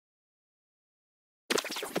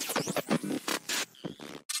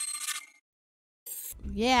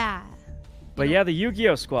Yeah. But yeah, the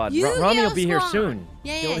Yu-Gi-Oh squad. Yu-Gi-Oh Rami will be here squad. soon.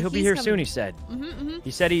 Yeah, He'll be he's here coming. soon, he said.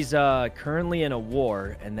 He said he's currently in a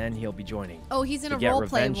war, and then he'll be joining. Oh, he's in to a get role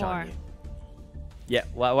play revenge on war. you. Yeah,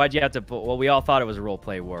 why'd you have to put... Well, we all thought it was a role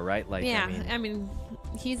play war, right? Like, Yeah, I mean,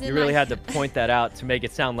 he's in. you really like, had to point that out to make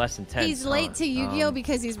it sound less intense. He's late to Yu-Gi-Oh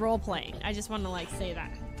because he's role playing. I just want to like say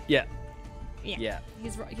that. Yeah. Yeah.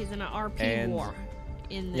 He's in an RP And, war.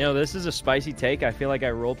 In the... You know, this is a spicy take. I feel like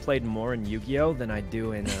I role played more in Yu-Gi-Oh than I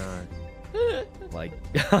do in like.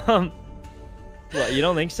 Well, you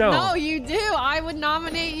don't think so? No, you do. I would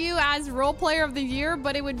nominate you as role player of the year,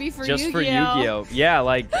 but it would be for just Yu-Gi-Oh. for Yu-Gi-Oh. Yeah,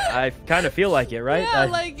 like I kind of feel like it, right? Yeah,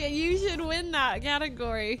 like you should win that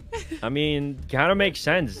category. I mean, kind of makes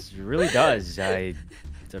sense. It really does. I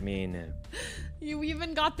mean, you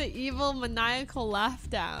even got the evil maniacal laugh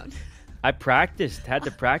down. I had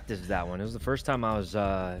to practice that one. It was the first time I was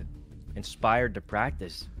inspired to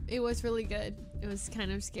practice. It was really good. It was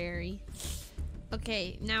kind of scary.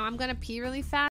 Okay, now I'm gonna pee really fast.